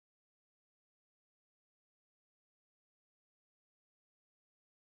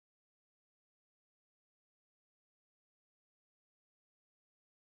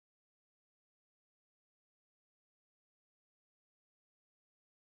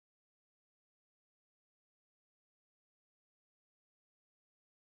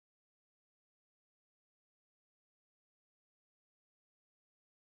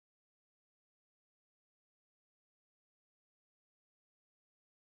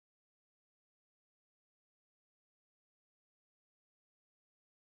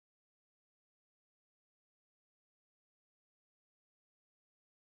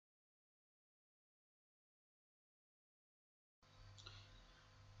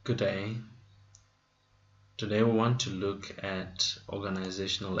Good day. Today we want to look at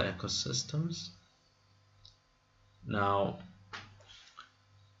organizational ecosystems. Now,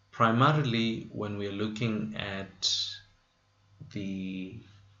 primarily when we're looking at the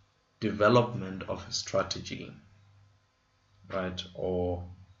development of a strategy, right, or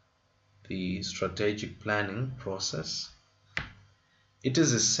the strategic planning process, it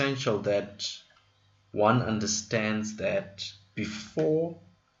is essential that one understands that before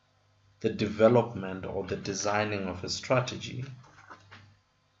the development or the designing of a strategy,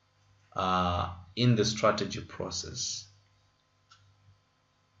 in the strategy process,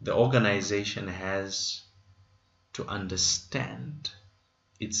 the organization has to understand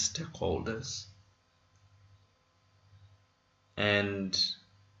its stakeholders, and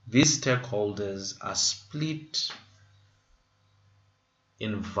these stakeholders are split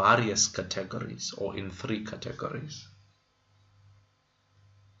in various categories or in 3 categories,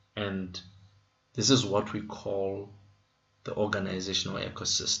 and this is what we call the organizational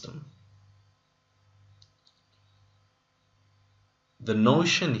ecosystem. The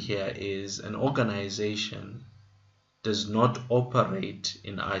notion here is an organization does not operate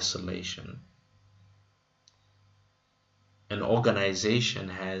in isolation. An organization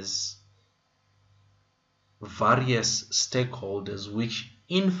has various stakeholders which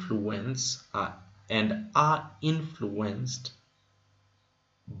influence and are influenced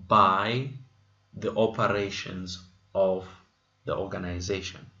by the operations of the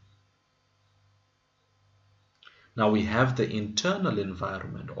organization. Now we have the internal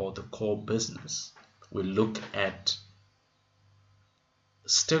environment or the core business. We look at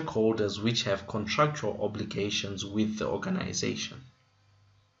stakeholders which have contractual obligations with the organization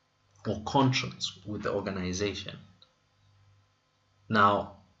or contracts with the organization.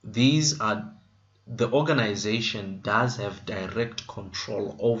 Now, the organization does have direct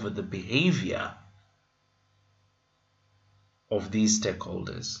control over the behavior of these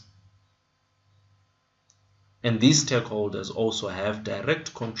stakeholders. And these stakeholders also have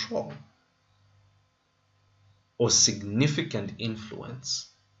direct control or significant influence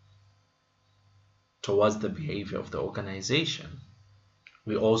towards the behavior of the organization.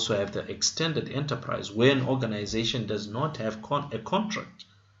 We also have the extended enterprise, where an organization does not have a contract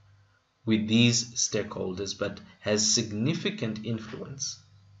with these stakeholders but has significant influence.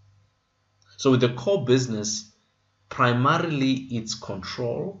 So with the core business, primarily its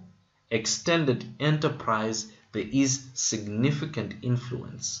control. Extended enterprise, there is significant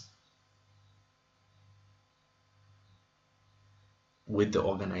influence with the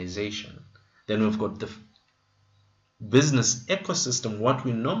organization. Then we've got the business ecosystem, what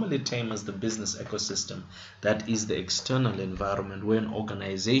we normally term as the business ecosystem. That is the external environment where an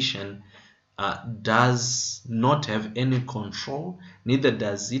organization does not have any control, neither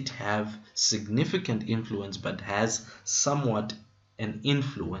does it have significant influence, but has somewhat an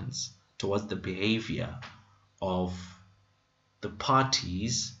influence towards the behavior of the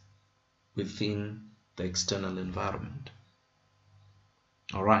parties within the external environment.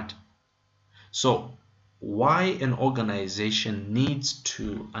 All right. So why an organization needs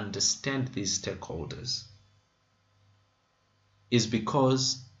to understand these stakeholders is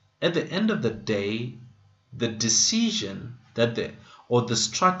because at the end of the day, the decision that the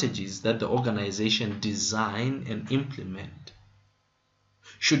strategies that the organization design and implement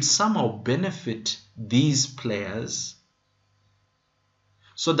should somehow benefit these players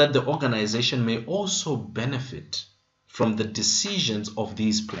so that the organization may also benefit from the decisions of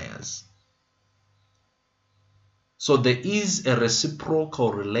these players. So there is a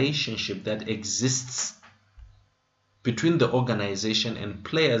reciprocal relationship that exists between the organization and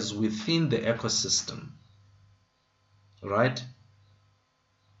players within the ecosystem, right?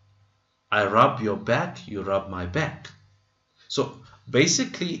 I rub your back, you rub my back. So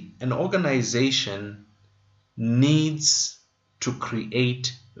basically, an organization needs to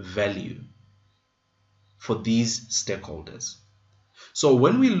create value for these stakeholders. So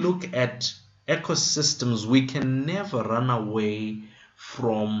when we look at ecosystems, we can never run away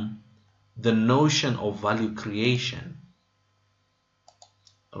from the notion of value creation,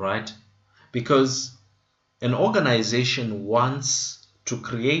 right? Because an organization wants to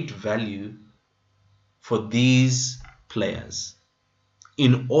create value for these players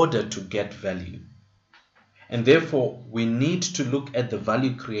in order to get value. And therefore, we need to look at the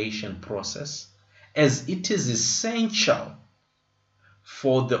value creation process, as it is essential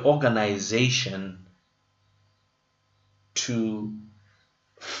for the organization to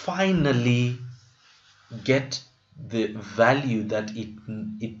finally get the value that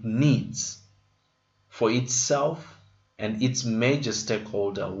it needs for itself and its major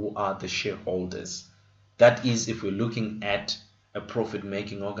stakeholder, who are the shareholders. That is, if we're looking at a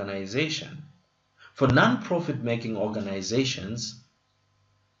profit-making organization. For non-profit making organizations,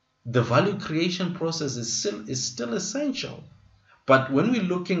 the value creation process is still essential. But when we're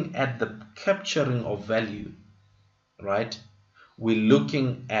looking at the capturing of value, right, we're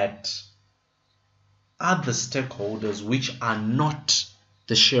looking at other stakeholders which are not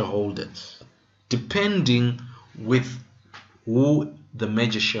the shareholders, depending with who the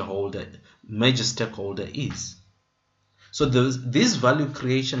major stakeholder is. So this value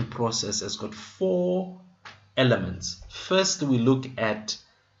creation process has got 4 elements. First, we look at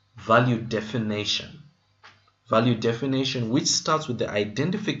value definition. Value definition, which starts with the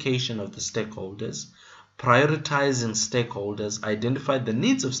identification of the stakeholders, prioritizing stakeholders, identify the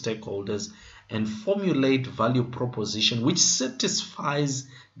needs of stakeholders, and formulate value proposition which satisfies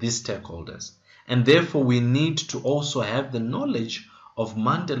these stakeholders. And therefore, we need to also have the knowledge of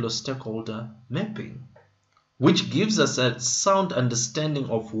Mandela stakeholder mapping, which gives us a sound understanding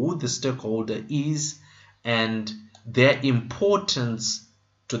of who the stakeholder is and their importance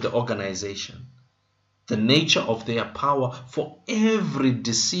to the organization, the nature of their power. For every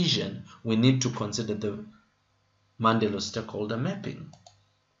decision, we need to consider the Mandela stakeholder mapping,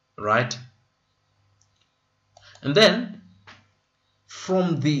 right? And then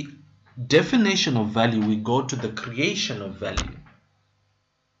from the definition of value, we go to the creation of value.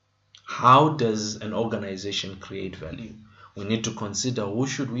 How does an organization create value? We need to consider who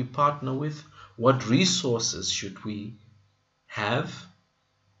should we partner with, what resources should we have,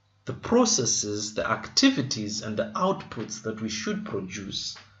 the processes, the activities, and the outputs that we should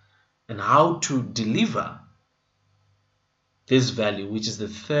produce, and how to deliver this value, which is the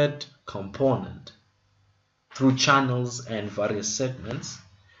third component, through channels and various segments.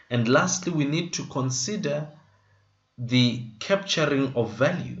 And lastly, we need to consider the capturing of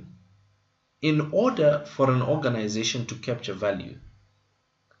value. In order for an organization to capture value,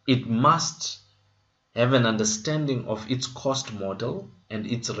 it must have an understanding of its cost model and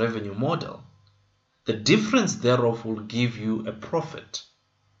its revenue model. The difference thereof will give you a profit.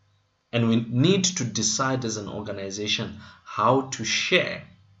 And we need to decide as an organization how to share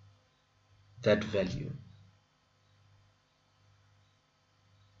that value.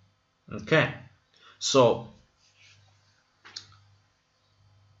 Okay, so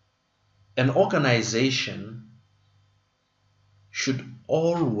an organization should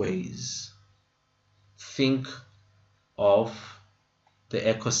always think of the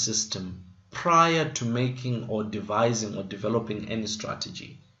ecosystem prior to making or devising or developing any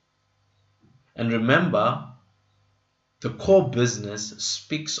strategy. And remember, the core business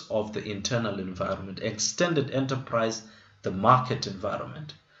speaks of the internal environment, extended enterprise, the market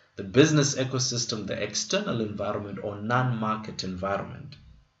environment, the business ecosystem, the external environment or non-market environment,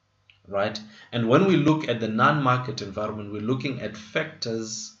 right? And when we look at the non-market environment, we're looking at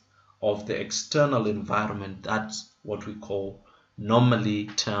factors of the external environment. That's what we call, normally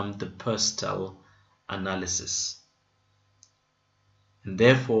termed, the Perstel analysis. And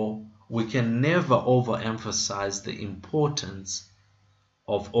therefore, we can never overemphasize the importance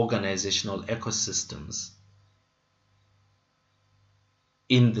of organizational ecosystems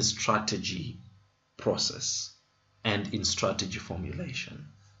in the strategy process and in strategy formulation.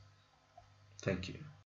 Thank you.